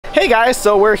Hey guys,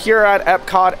 so we're here at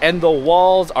Epcot and the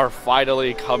walls are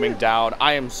finally coming down.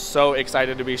 I am so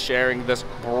excited to be sharing this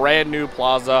brand new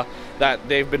plaza that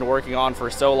they've been working on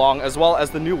for so long, as well as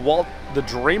the new Walt the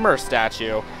Dreamer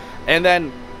statue. And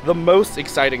then the most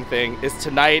exciting thing is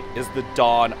tonight is the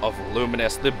dawn of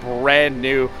Luminous, the brand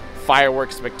new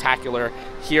fireworks spectacular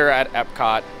here at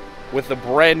Epcot with the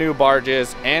brand new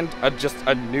barges and just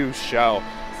a new show.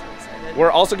 We're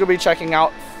also going to be checking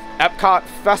out Epcot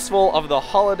Festival of the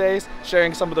Holidays,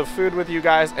 sharing some of the food with you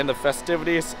guys and the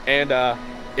festivities, and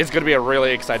it's going to be a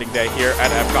really exciting day here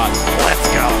at Epcot. Let's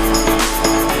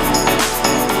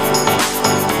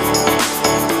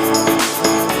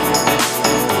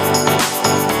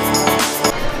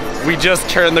go! We just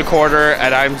turned the corner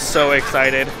and I'm so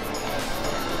excited.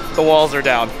 The walls are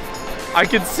down. I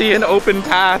can see an open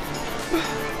path.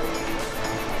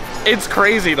 It's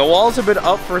crazy. The walls have been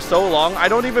up for so long. I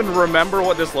don't even remember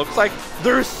what this looks like.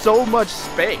 There's so much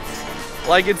space.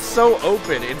 Like, it's so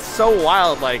open. It's so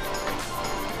wild. Like,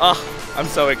 I'm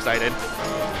so excited.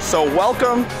 So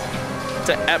welcome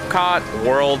to Epcot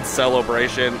World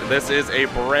Celebration. This is a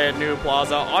brand new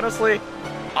plaza. Honestly,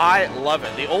 I love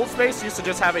it. The old space used to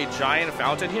just have a giant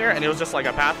fountain here and it was just like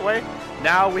a pathway.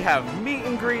 Now we have meet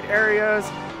and greet areas.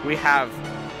 We have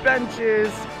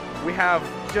benches. We have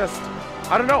just,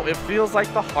 I don't know, it feels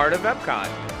like the heart of Epcot.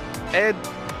 And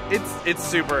it's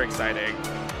super exciting.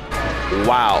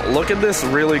 Wow, look at this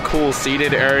really cool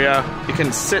seated area. You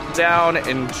can sit down,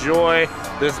 enjoy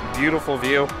this beautiful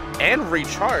view, and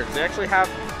recharge. They actually have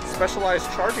specialized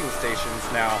charging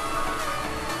stations now.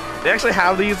 They actually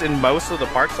have these in most of the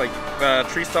parks, like the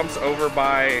tree stumps over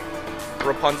by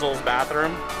Rapunzel's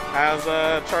bathroom has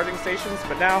charging stations,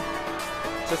 but now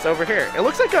it's just over here. It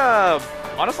looks like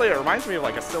honestly, it reminds me of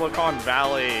like a Silicon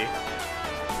Valley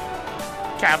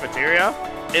cafeteria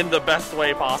in the best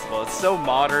way possible. It's so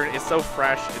modern, it's so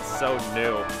fresh, it's so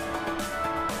new.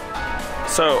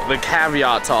 So the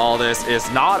caveat to all this is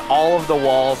not all of the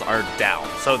walls are down.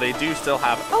 So they do still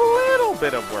have a little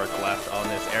bit of work left on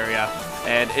this area,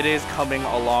 and it is coming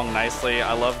along nicely.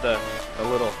 I love the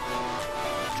little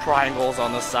triangles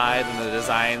on the side and the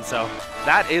design. So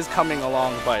that is coming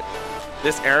along, but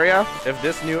this area, if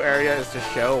this new area is to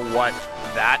show what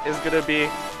that is going to be,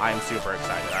 I'm super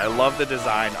excited. I love the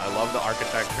design, I love the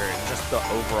architecture, and just the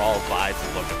overall vibes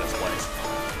and look of this place.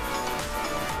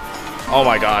 Oh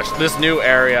my gosh, this new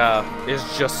area is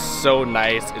just so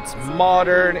nice. It's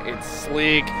modern, it's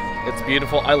sleek, it's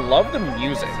beautiful. I love the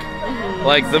music.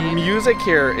 Like, the music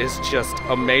here is just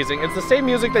amazing. It's the same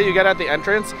music that you get at the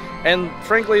entrance, and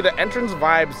frankly, the entrance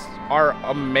vibes are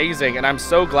amazing, and I'm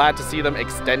so glad to see them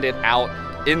extend it out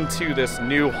into this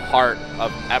new heart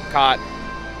of Epcot.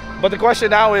 But the question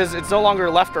now is, it's no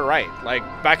longer left or right. Like,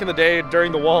 back in the day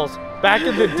during the walls,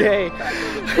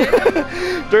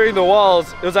 during the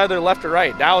walls, it was either left or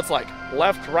right. Now it's like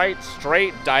left, right,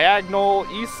 straight, diagonal,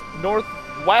 east, north,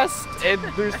 west, and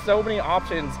there's so many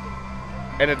options,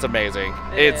 and it's amazing.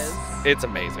 It's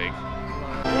amazing.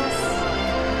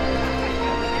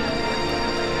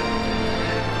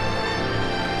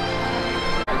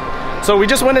 So we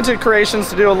just went into Creations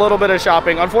to do a little bit of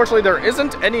shopping. Unfortunately, there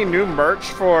isn't any new merch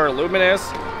for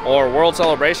Luminous or World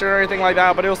Celebration or anything like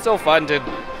that, but it was still fun to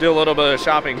do a little bit of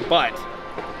shopping. But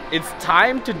it's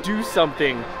time to do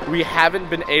something we haven't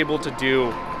been able to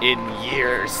do in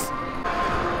years.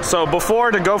 So before,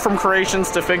 to go from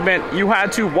Creations to Figment, you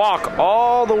had to walk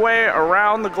all the way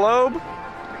around the globe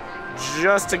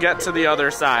just to get to the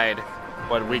other side.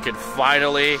 But we could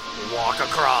finally walk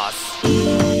across.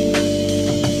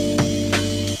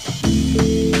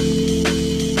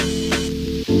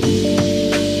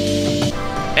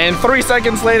 And 3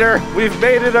 seconds later, we've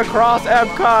made it across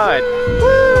Epcot.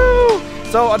 Woo!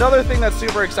 So another thing that's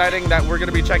super exciting that we're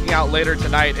gonna be checking out later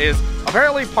tonight is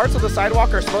apparently parts of the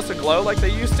sidewalk are supposed to glow like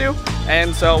they used to.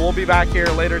 And so we'll be back here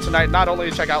later tonight, not only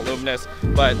to check out Luminous,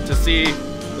 but to see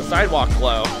the sidewalk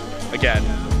glow again,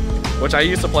 which I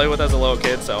used to play with as a little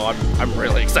kid, so I'm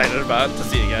really excited about to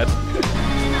see again.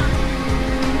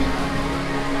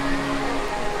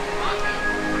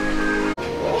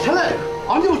 Hello.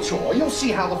 On your tour, you'll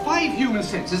see how the 5 human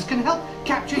senses can help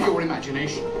capture your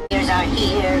imagination. Ears are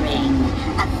hearing,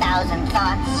 1,000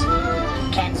 thoughts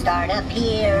can start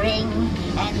appearing,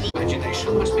 and the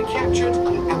Imagination must be captured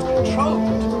and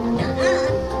controlled.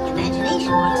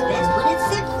 Imagination works best when it's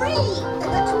set free.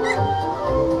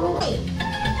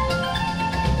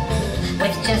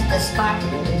 With just a spark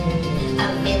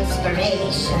of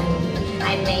inspiration,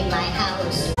 I made my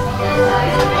house.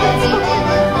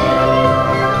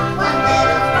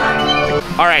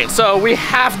 Alright, so we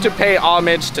have to pay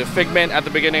homage to Figment at the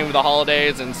beginning of the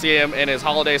holidays and see him in his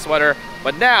holiday sweater.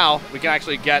 But now we can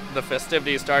actually get the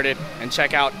festivities started and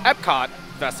check out Epcot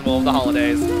Festival of the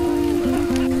Holidays.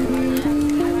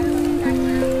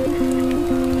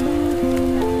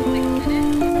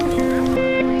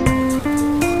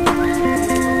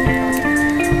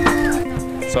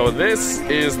 So this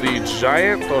is the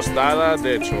giant tostada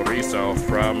de chorizo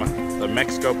from the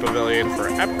Mexico Pavilion for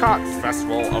Epcot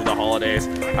Festival of the Holidays.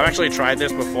 I've actually tried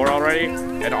this before already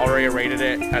and already rated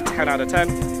it a 10 out of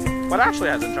 10, but Ashley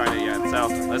hasn't tried it yet, so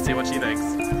let's see what she thinks.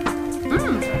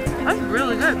 That's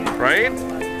really good. Right?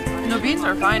 The beans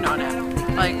are fine on it.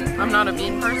 Like, I'm not a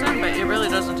bean person, but it really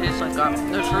doesn't taste like that.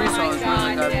 The chorizo is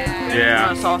really good.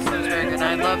 Yeah. The salsa is very good.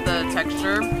 I love the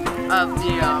texture of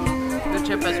the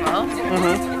chip as well.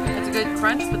 It's a good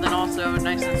crunch, but then also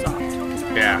nice and soft.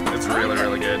 Yeah, it's really,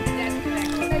 really good.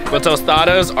 The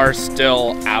tostadas are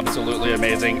still absolutely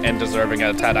amazing and deserving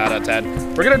a 10 out of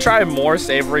 10. We're gonna try more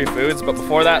savory foods, but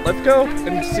before that, let's go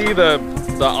and see the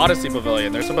Odyssey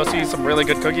Pavilion. There's supposed to be some really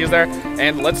good cookies there,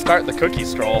 and let's start the cookie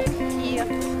stroll.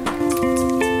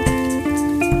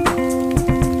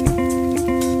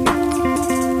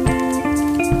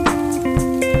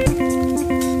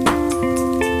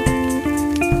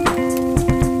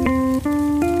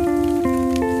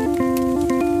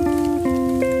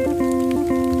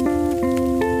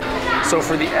 So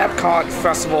for the Epcot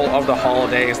Festival of the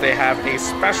Holidays, they have a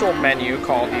special menu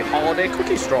called the Holiday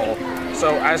Cookie Stroll.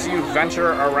 So as you venture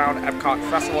around Epcot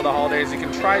Festival of the Holidays, you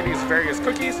can try these various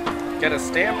cookies, get a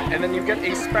stamp, and then you get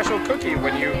a special cookie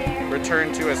when you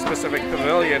return to a specific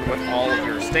pavilion with all of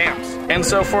your stamps. And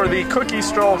so for the cookie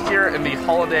stroll here in the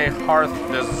Holiday Hearth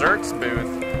Desserts booth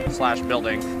 /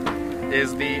 building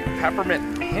is the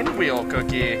Peppermint Pinwheel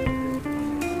cookie.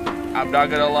 I'm not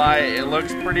gonna lie, it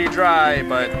looks pretty dry,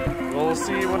 but we'll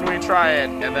see when we try it.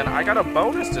 And then I got a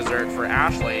bonus dessert for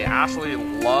Ashley. Ashley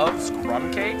loves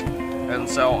crumb cake, and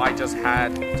so I just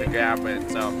had to grab it.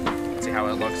 So let's see how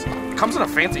it looks. It comes in a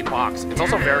fancy box. It's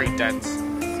also very dense.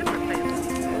 Super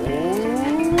fancy.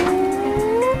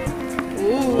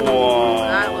 Ooh. Whoa.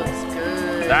 That looks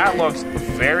good. That looks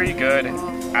very good.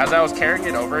 As I was carrying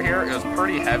it over here, it was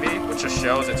pretty heavy, which just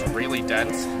shows it's really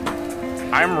dense.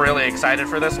 I'm really excited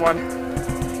for this one.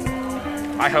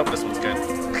 I hope this one's good.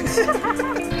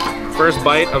 First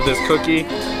bite of this cookie.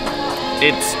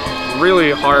 It's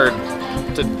really hard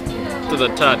to the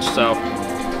touch, so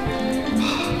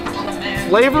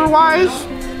flavor-wise,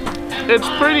 it's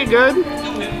pretty good.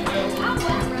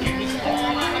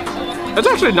 It's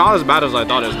actually not as bad as I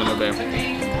thought it was gonna be.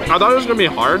 I thought it was gonna be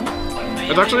hard.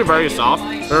 It's actually very soft.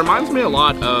 It reminds me a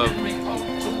lot of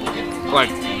like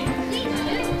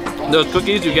those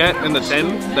cookies you get in the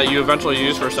tin that you eventually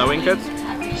use for sewing kits.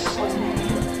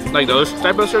 Like those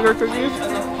type of sugar cookies.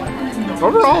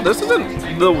 Overall, this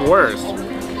isn't the worst.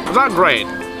 It's not great,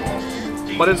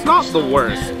 but it's not the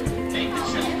worst.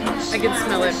 I can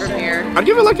smell it from here. I'd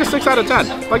give it like a 6 out of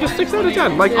 10. Like a 6 out of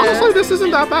 10. Like honestly, this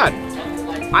isn't that bad.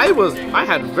 I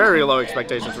had very low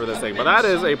expectations for this thing, but that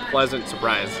is a pleasant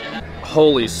surprise.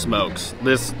 Holy smokes,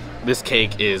 this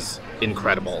cake is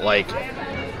incredible. Like,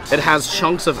 it has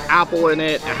chunks of apple in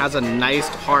it. It has a nice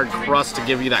hard crust to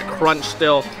give you that crunch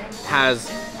still.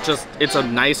 It's a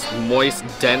nice, moist,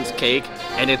 dense cake,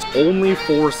 and it's only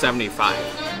 $4.75.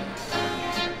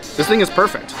 This thing is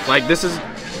perfect. Like, this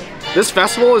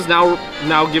festival is now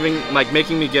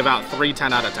making me give out 3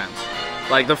 10 out of 10s.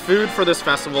 Like, the food for this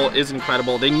festival is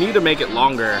incredible. They need to make it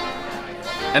longer,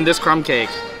 and this crumb cake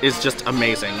is just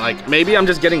amazing. Like, maybe I'm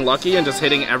just getting lucky and just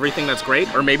hitting everything that's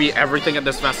great, or maybe everything at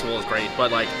this festival is great,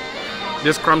 but like,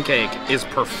 this crumb cake is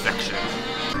perfection.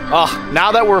 Oh,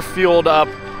 now that we're fueled up,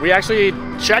 we actually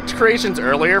checked creations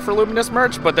earlier for Luminous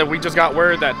merch, but then we just got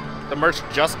word that the merch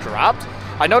just dropped.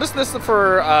 I noticed this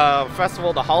for Festival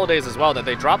of the Holidays as well, that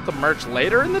they dropped the merch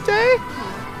later in the day.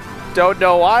 Don't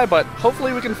know why, but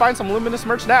hopefully we can find some Luminous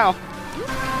merch now.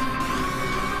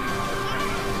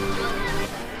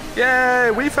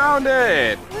 Yay, we found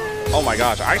it! Oh my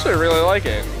gosh, I actually really like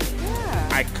it. Yeah.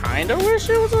 I kind of wish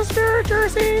it was a Spirit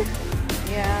jersey.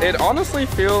 Yeah. It honestly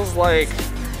feels like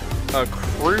a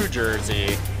crew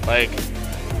jersey. Like,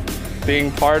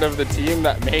 being part of the team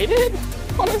that made it,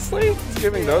 honestly. It's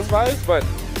giving those vibes, but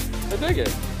I dig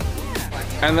it.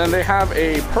 And then they have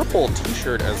a purple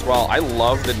t-shirt as well. I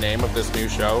love the name of this new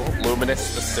show,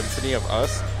 Luminous, the Symphony of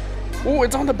Us. Ooh,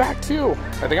 it's on the back too.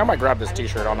 I think I might grab this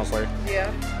t-shirt, honestly.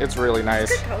 Yeah. It's really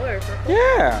nice. It's a good color. Purple.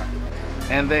 Yeah.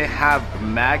 And they have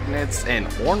magnets and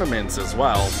ornaments as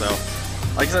well. So,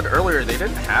 like I said earlier, they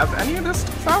didn't have any of this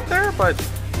stuff out there, but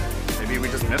maybe we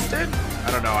just missed it? I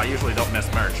don't know, I usually don't miss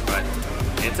merch, but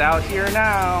it's out here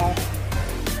now.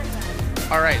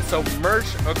 All right, so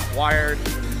merch acquired.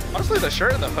 Honestly, the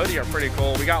shirt and the hoodie are pretty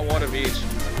cool. We got one of each,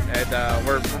 and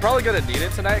we're probably gonna need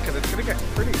it tonight because it's gonna get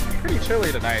pretty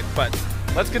chilly tonight. But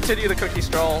let's continue the cookie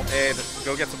stroll and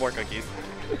go get some more cookies.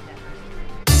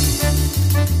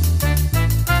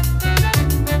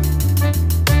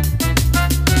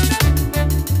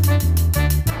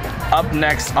 Up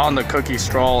next on the cookie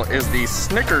stroll is the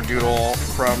Snickerdoodle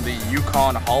from the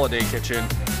Yukon Holiday Kitchen.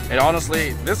 And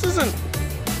honestly, this isn't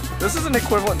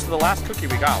equivalent to the last cookie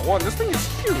we got. One, this thing is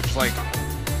huge. Like,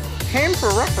 hand for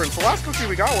reference, the last cookie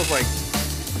we got was like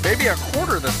maybe a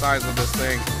quarter the size of this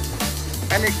thing.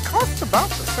 And it costs about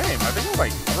the same. I think it was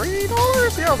like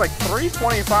 $3? Yeah, it was like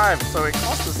 $3.25. So it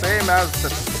costs the same as the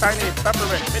tiny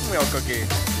peppermint pinwheel cookie.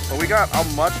 But we got a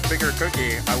much bigger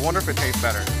cookie. I wonder if it tastes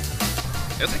better.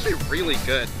 It's actually really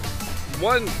good.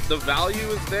 One, the value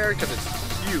is there because it's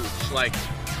huge. Like,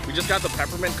 we just got the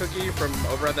peppermint cookie from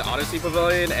over at the Odyssey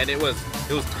Pavilion, and it was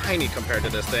tiny compared to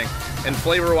this thing. And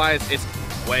flavor-wise, it's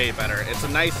way better. It's a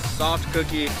nice, soft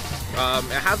cookie. It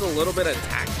has a little bit of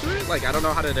tack to it. Like, I don't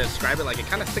know how to describe it. Like, it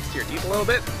kind of sticks to your teeth a little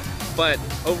bit. But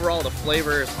overall, the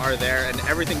flavors are there, and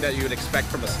everything that you would expect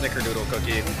from a Snickerdoodle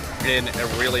cookie in a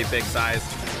really big size.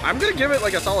 I'm gonna give it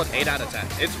like a solid 8 out of 10.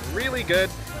 It's really good.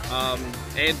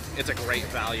 And it's a great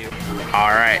value. All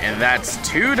right, and that's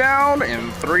 2 down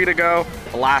and 3 to go.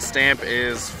 The last stamp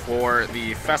is for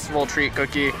the festival treat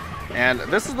cookie. And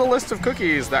this is the list of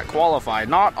cookies that qualify.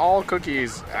 Not all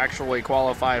cookies actually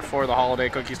qualify for the holiday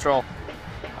cookie stroll.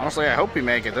 Honestly, I hope we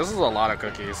make it. This is a lot of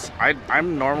cookies.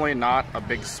 I'm normally not a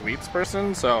big sweets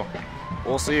person, so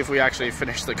we'll see if we actually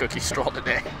finish the cookie stroll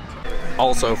today.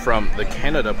 Also from the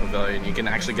Canada Pavilion, you can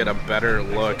actually get a better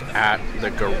look at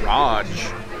the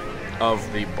garage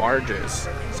of the barges.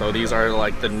 So these are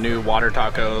like the new water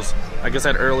tacos. Like I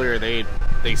said earlier, they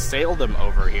sailed them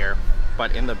over here,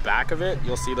 but in the back of it,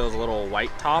 you'll see those little white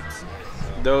tops.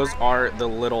 Those are the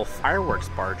little fireworks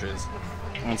barges.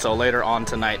 And so later on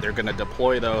tonight, they're gonna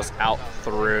deploy those out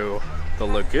through the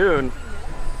lagoon.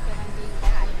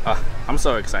 I'm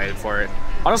so excited for it.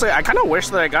 Honestly, I kind of wish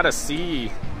that I got to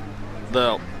see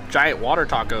the giant water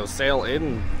tacos sail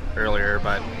in earlier,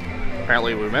 but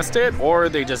apparently we missed it, or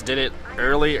they just did it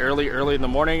early in the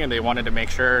morning and they wanted to make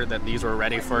sure that these were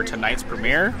ready for tonight's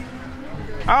premiere.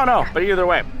 I don't know, but either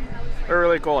way, they're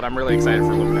really cool and I'm really excited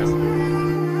for Luminous.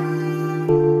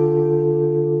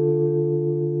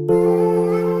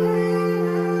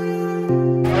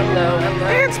 Hello, hello.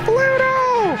 It's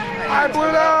Pluto! Hi,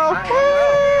 Pluto!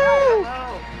 Woo!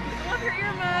 Look at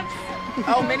your nuts.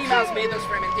 Oh, Minnie Mouse made those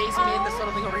for him, and Daisy made this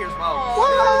little thing over here as well.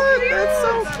 What? That's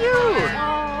so cute!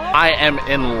 I am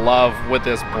in love with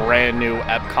this brand new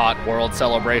Epcot World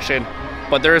Celebration,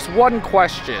 but there's one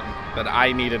question that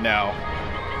I need to know.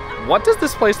 What does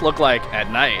this place look like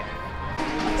at night?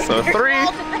 So 3,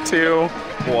 2,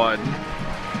 1.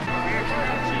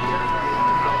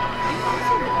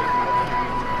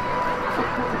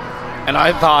 And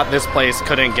I thought this place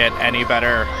couldn't get any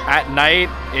better. At night,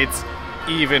 it's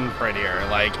even prettier.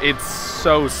 Like, it's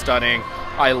so stunning.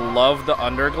 I love the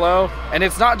underglow, and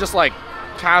it's not just like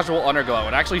casual underglow.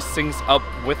 It actually syncs up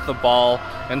with the ball,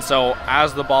 and so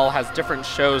as the ball has different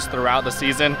shows throughout the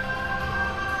season,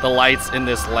 the lights in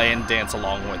this lane dance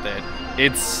along with it.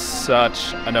 It's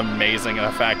such an amazing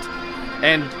effect.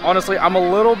 And honestly, I'm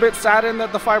a little bit saddened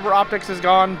that the fiber optics is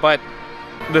gone, but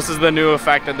this is the new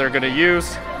effect that they're gonna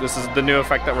use. This is the new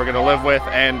effect that we're gonna live with,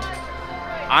 and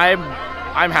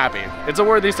I'm happy. It's a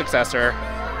worthy successor,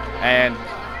 and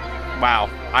wow,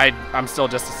 I'm still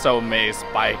just so amazed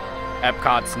by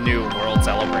Epcot's new World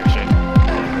Celebration.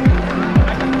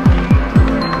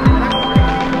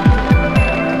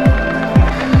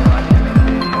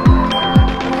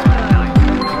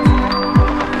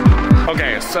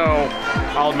 Okay, so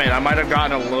I'll admit I might have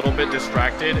gotten a little bit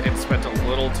distracted and spent a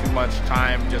little too much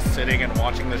time just sitting and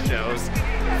watching the shows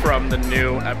from the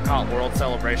new Epcot World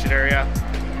Celebration area,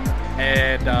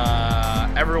 and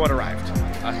everyone arrived.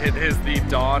 It is the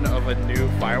dawn of a new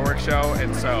fireworks show,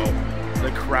 and so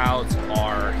the crowds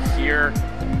are here.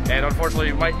 And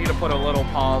unfortunately, we might need to put a little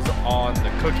pause on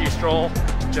the cookie stroll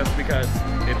just because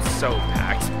it's so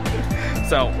packed.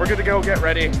 So we're gonna go get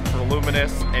ready for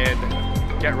Luminous and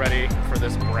get ready for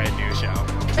this brand new show.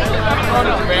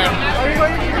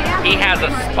 He has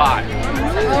a spot.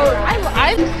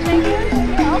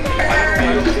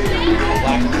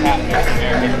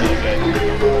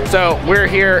 So we're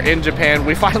here in Japan.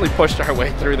 We finally pushed our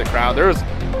way through the crowd.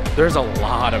 There's a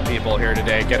lot of people here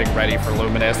today getting ready for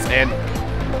Luminous, and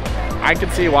I can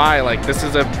see why. Like, this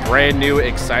is a brand new,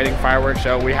 exciting fireworks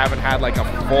show. We haven't had like a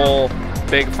full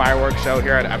big fireworks show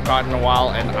here at Epcot in a while,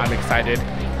 and I'm excited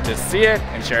to see it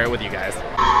and share it with you guys.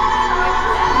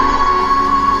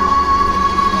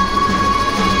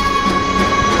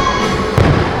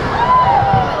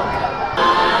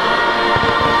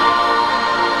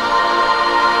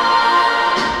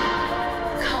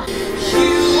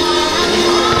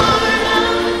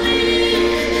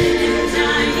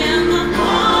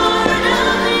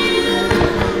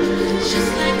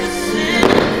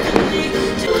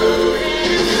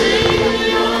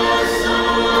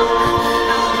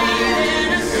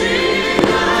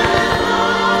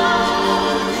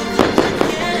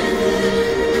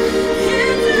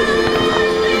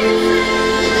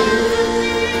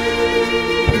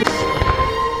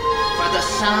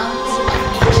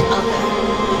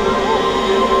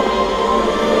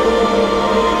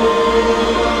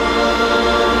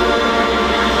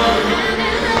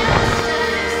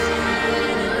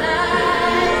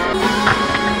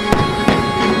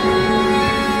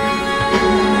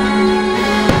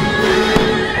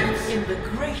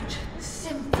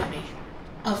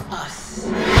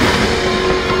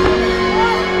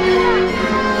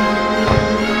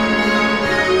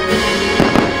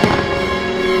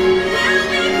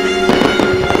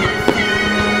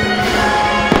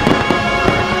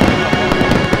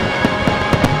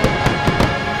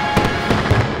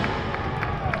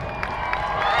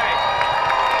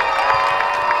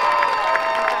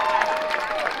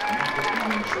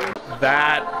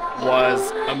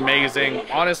 amazing.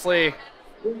 Honestly,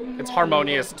 it's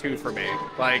Harmonious 2 for me.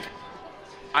 Like,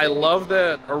 I love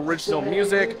the original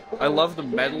music. I love the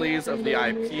medleys of the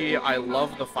IP. I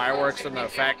love the fireworks and the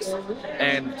effects,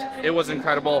 and it was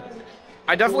incredible.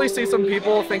 I definitely see some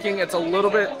people thinking it's a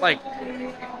little bit, like,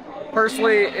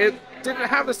 personally, it didn't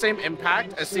have the same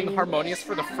impact as seeing Harmonious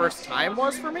for the first time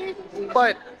was for me,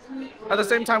 but at the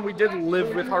same time, we did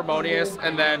live with Harmonious,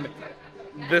 and then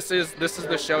this is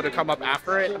the show to come up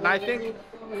after it, and I think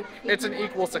it's an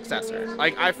equal successor.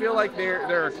 Like, I feel like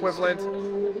they're equivalent.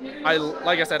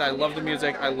 Like I said, I love the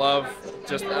music. I love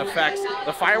just the effects.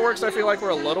 The fireworks, I feel like, were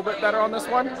a little bit better on this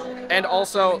one, and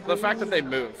also the fact that they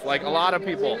move. Like, a lot of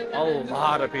people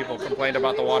complained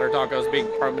about the water tacos being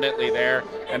permanently there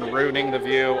and ruining the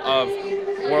view of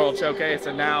World Showcase,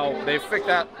 and now they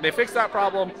fixed that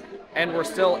problem, and we're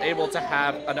still able to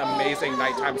have an amazing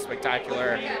nighttime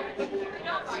spectacular.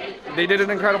 They did an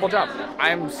incredible job.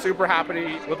 I'm super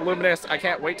happy with Luminous. I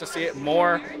can't wait to see it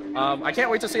more. I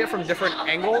can't wait to see it from different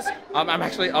angles. I'm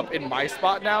actually up in my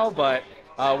spot now, but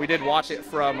we did watch it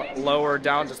from lower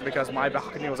down just because my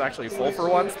balcony was actually full for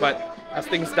once. But as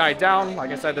things died down,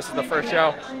 like I said, this is the first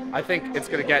show. I think it's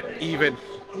going to get even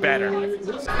better.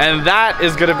 And that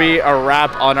is going to be a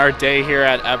wrap on our day here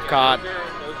at Epcot.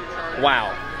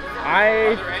 Wow.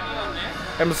 I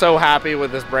am so happy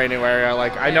with this brand new area.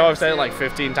 Like, I know I've said it like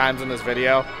 15 times in this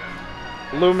video.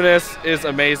 Luminous is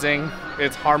amazing.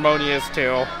 It's Harmonious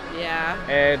too. Yeah.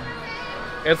 And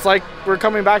it's like we're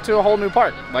coming back to a whole new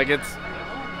park. Like, it's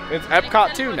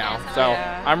Epcot 2 now. So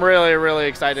yeah. I'm really, really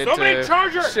excited to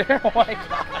share. Oh my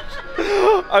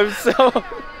gosh.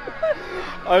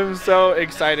 I'm so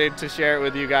excited to share it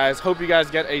with you guys. Hope you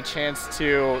guys get a chance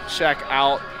to check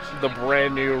out the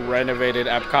brand new renovated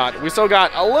Epcot. We still got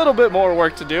a little bit more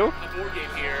work to do,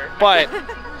 but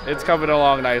it's coming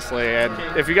along nicely. And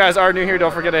if you guys are new here,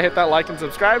 don't forget to hit that like and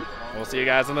subscribe. We'll see you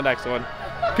guys in the next one.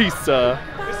 Peace.